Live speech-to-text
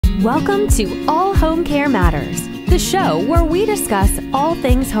Welcome to All Home Care Matters, the show where we discuss all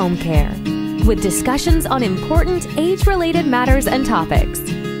things home care, with discussions on important age-related matters and topics.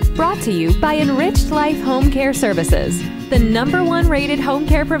 Brought to you by Enriched Life Home Care Services, the #1 rated home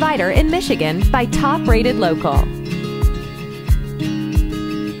care provider in Michigan by Top Rated Local.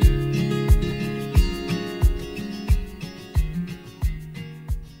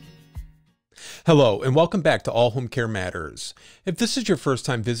 Hello, and welcome back to All Home Care Matters. If this is your first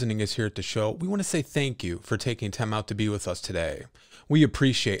time visiting us here at the show, we want to say thank you for taking time out to be with us today. We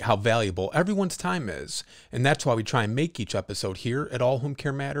appreciate how valuable everyone's time is, and that's why we try and make each episode here at All Home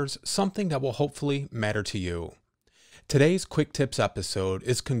Care Matters something that will hopefully matter to you. Today's Quick Tips episode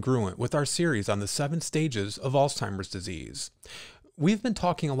is congruent with our series on the 7 stages of Alzheimer's disease. We've been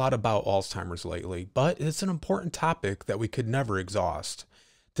talking a lot about Alzheimer's lately, but it's an important topic that we could never exhaust.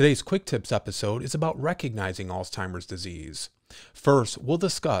 Today's Quick Tips episode is about recognizing Alzheimer's disease. First, we'll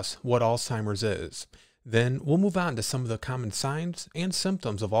discuss what Alzheimer's is. Then, we'll move on to some of the common signs and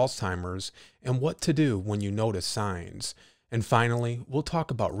symptoms of Alzheimer's and what to do when you notice signs. And finally, we'll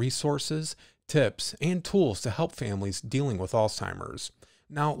talk about resources, tips, and tools to help families dealing with Alzheimer's.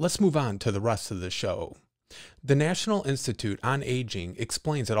 Now, let's move on to the rest of the show. The National Institute on Aging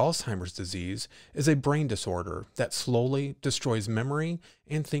explains that Alzheimer's disease is a brain disorder that slowly destroys memory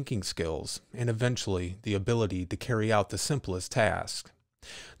and thinking skills, and eventually the ability to carry out the simplest tasks.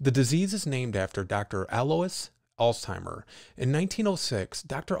 The disease is named after Dr. Alois Alzheimer. In 1906,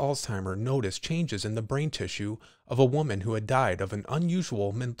 Dr. Alzheimer noticed changes in the brain tissue of a woman who had died of an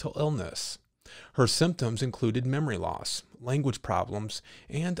unusual mental illness. Her symptoms included memory loss, language problems,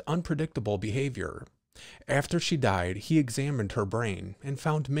 and unpredictable behavior. After she died, he examined her brain and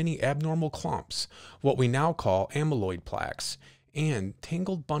found many abnormal clumps, what we now call amyloid plaques, and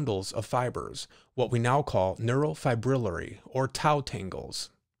tangled bundles of fibers, what we now call neurofibrillary or tau tangles.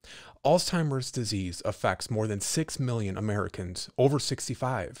 Alzheimer's disease affects more than 6 million Americans over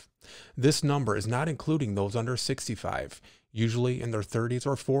 65. This number is not including those under 65, usually in their 30s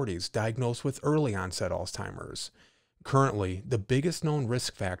or 40s, diagnosed with early onset Alzheimer's. Currently, the biggest known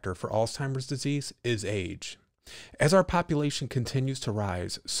risk factor for Alzheimer's disease is age. As our population continues to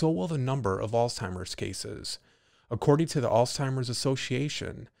rise, so will the number of Alzheimer's cases. According to the Alzheimer's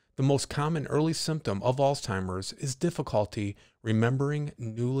Association, the most common early symptom of Alzheimer's is difficulty remembering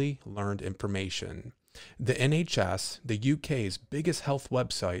newly learned information. The NHS, the UK's biggest health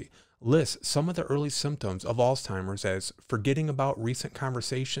website, lists some of the early symptoms of Alzheimer's as forgetting about recent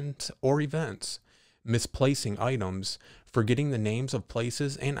conversations or events, misplacing items, forgetting the names of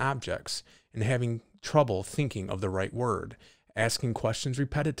places and objects, and having trouble thinking of the right word, asking questions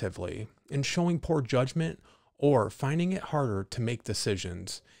repetitively, and showing poor judgment or finding it harder to make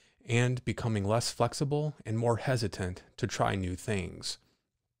decisions, and becoming less flexible and more hesitant to try new things.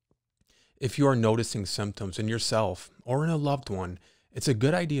 If you are noticing symptoms in yourself or in a loved one, it's a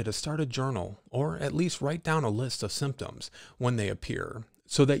good idea to start a journal or at least write down a list of symptoms when they appear,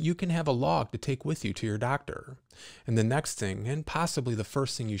 so that you can have a log to take with you to your doctor. And the next thing, and possibly the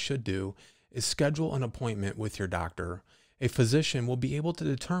first thing you should do, is schedule an appointment with your doctor. A physician will be able to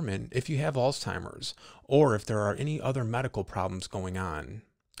determine if you have Alzheimer's or if there are any other medical problems going on.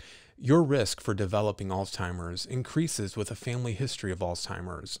 Your risk for developing Alzheimer's increases with a family history of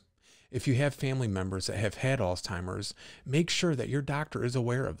Alzheimer's. If you have family members that have had Alzheimer's, make sure that your doctor is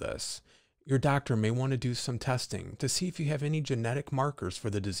aware of this. Your doctor may want to do some testing to see if you have any genetic markers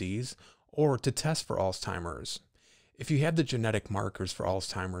for the disease or to test for Alzheimer's. If you have the genetic markers for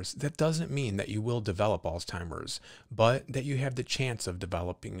Alzheimer's, that doesn't mean that you will develop Alzheimer's, but that you have the chance of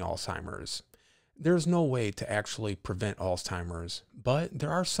developing Alzheimer's. There's no way to actually prevent Alzheimer's, but there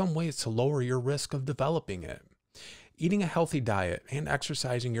are some ways to lower your risk of developing it. Eating a healthy diet and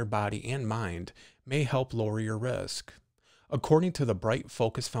exercising your body and mind may help lower your risk. According to the Bright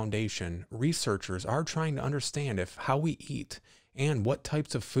Focus Foundation, researchers are trying to understand if how we eat and what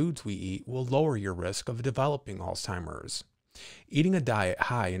types of foods we eat will lower your risk of developing Alzheimer's. Eating a diet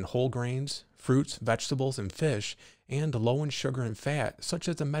high in whole grains, fruits, vegetables, and fish, and low in sugar and fat, such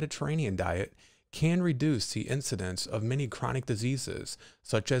as the Mediterranean diet, can reduce the incidence of many chronic diseases,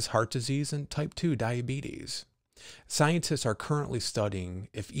 such as heart disease and type 2 diabetes. Scientists are currently studying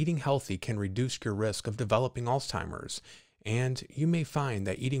if eating healthy can reduce your risk of developing Alzheimer's, and you may find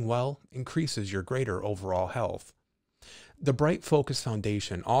that eating well increases your greater overall health. The Bright Focus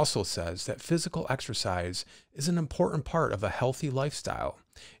Foundation also says that physical exercise is an important part of a healthy lifestyle,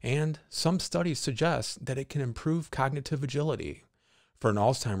 and some studies suggest that it can improve cognitive agility. For an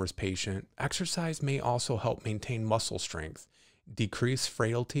Alzheimer's patient, exercise may also help maintain muscle strength, decrease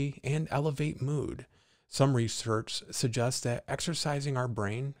frailty, and elevate mood. Some research suggests that exercising our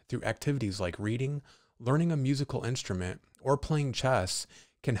brain through activities like reading, learning a musical instrument, or playing chess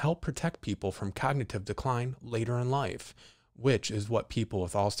can help protect people from cognitive decline later in life, which is what people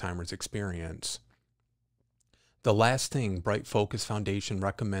with Alzheimer's experience. The last thing Bright Focus Foundation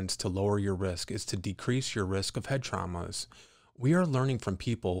recommends to lower your risk is to decrease your risk of head traumas. We are learning from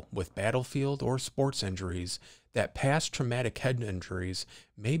people with battlefield or sports injuries that past traumatic head injuries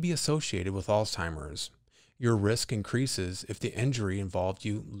may be associated with Alzheimer's. Your risk increases if the injury involved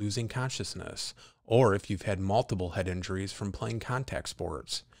you losing consciousness, or if you've had multiple head injuries from playing contact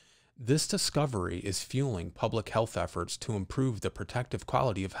sports. This discovery is fueling public health efforts to improve the protective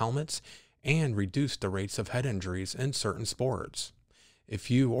quality of helmets and reduce the rates of head injuries in certain sports.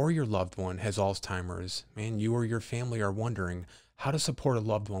 If you or your loved one has Alzheimer's, and you or your family are wondering how to support a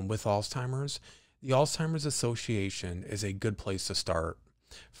loved one with Alzheimer's, the Alzheimer's Association is a good place to start.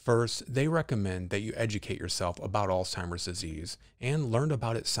 First, they recommend that you educate yourself about Alzheimer's disease and learn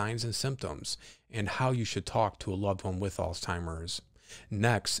about its signs and symptoms and how you should talk to a loved one with Alzheimer's.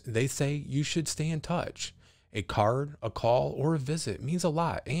 Next, they say you should stay in touch. A card, a call, or a visit means a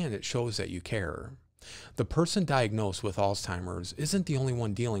lot, and it shows that you care. The person diagnosed with Alzheimer's isn't the only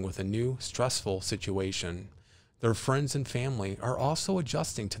one dealing with a new, stressful situation. Their friends and family are also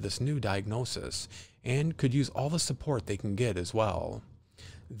adjusting to this new diagnosis and could use all the support they can get as well.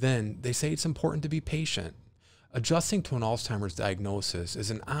 Then, they say it's important to be patient. Adjusting to an Alzheimer's diagnosis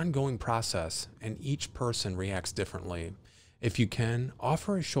is an ongoing process, and each person reacts differently. If you can,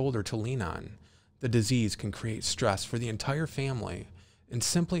 offer a shoulder to lean on. The disease can create stress for the entire family, and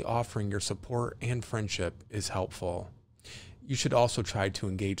simply offering your support and friendship is helpful. You should also try to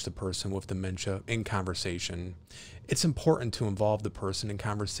engage the person with dementia in conversation. It's important to involve the person in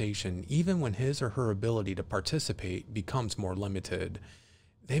conversation even when his or her ability to participate becomes more limited.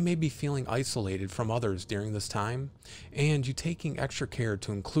 They may be feeling isolated from others during this time, and you taking extra care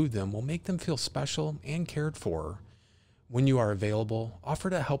to include them will make them feel special and cared for. When you are available, offer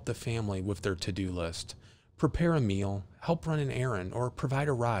to help the family with their to-do list. Prepare a meal, help run an errand, or provide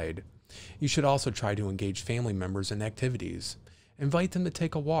a ride. You should also try to engage family members in activities. Invite them to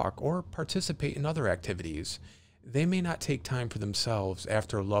take a walk or participate in other activities. They may not take time for themselves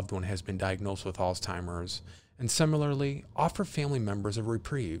after a loved one has been diagnosed with Alzheimer's. And similarly, offer family members a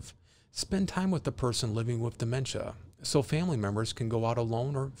reprieve. Spend time with the person living with dementia, so family members can go out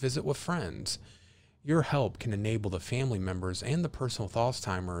alone or visit with friends. Your help can enable the family members and the person with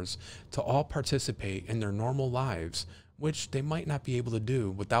Alzheimer's to all participate in their normal lives, which they might not be able to do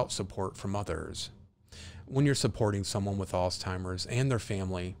without support from others. When you're supporting someone with Alzheimer's and their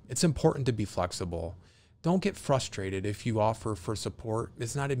family, it's important to be flexible. Don't get frustrated if your offer for support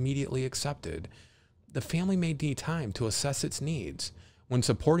is not immediately accepted. The family may need time to assess its needs. When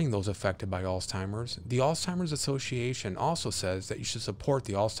supporting those affected by Alzheimer's, the Alzheimer's Association also says that you should support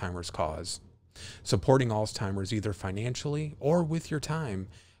the Alzheimer's cause. Supporting Alzheimer's either financially or with your time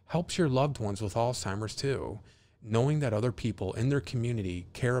helps your loved ones with Alzheimer's too. Knowing that other people in their community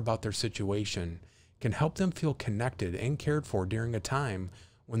care about their situation can help them feel connected and cared for during a time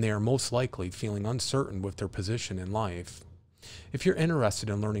when they are most likely feeling uncertain with their position in life. If you're interested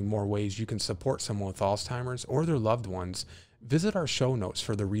in learning more ways you can support someone with Alzheimer's or their loved ones, visit our show notes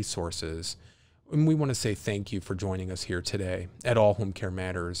for the resources. And we want to say thank you for joining us here today at All Home Care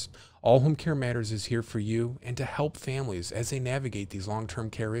Matters. All Home Care Matters is here for you and to help families as they navigate these long-term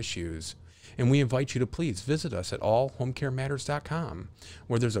care issues. And we invite you to please visit us at allhomecarematters.com,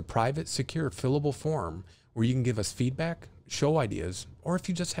 where there's a private, secure, fillable form where you can give us feedback, show ideas, or if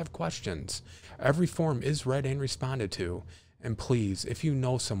you just have questions. Every form is read and responded to. And please, if you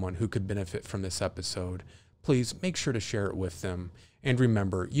know someone who could benefit from this episode, please make sure to share it with them. And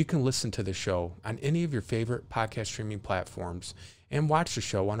remember, you can listen to the show on any of your favorite podcast streaming platforms and watch the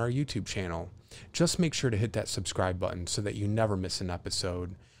show on our YouTube channel. Just make sure to hit that subscribe button so that you never miss an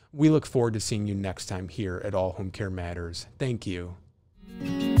episode. We look forward to seeing you next time here at All Home Care Matters. Thank you.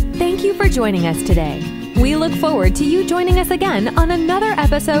 Thank you for joining us today. We look forward to you joining us again on another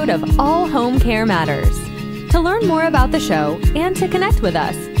episode of All Home Care Matters. To learn more about the show and to connect with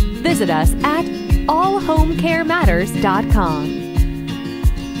us, visit us at allhomecarematters.com.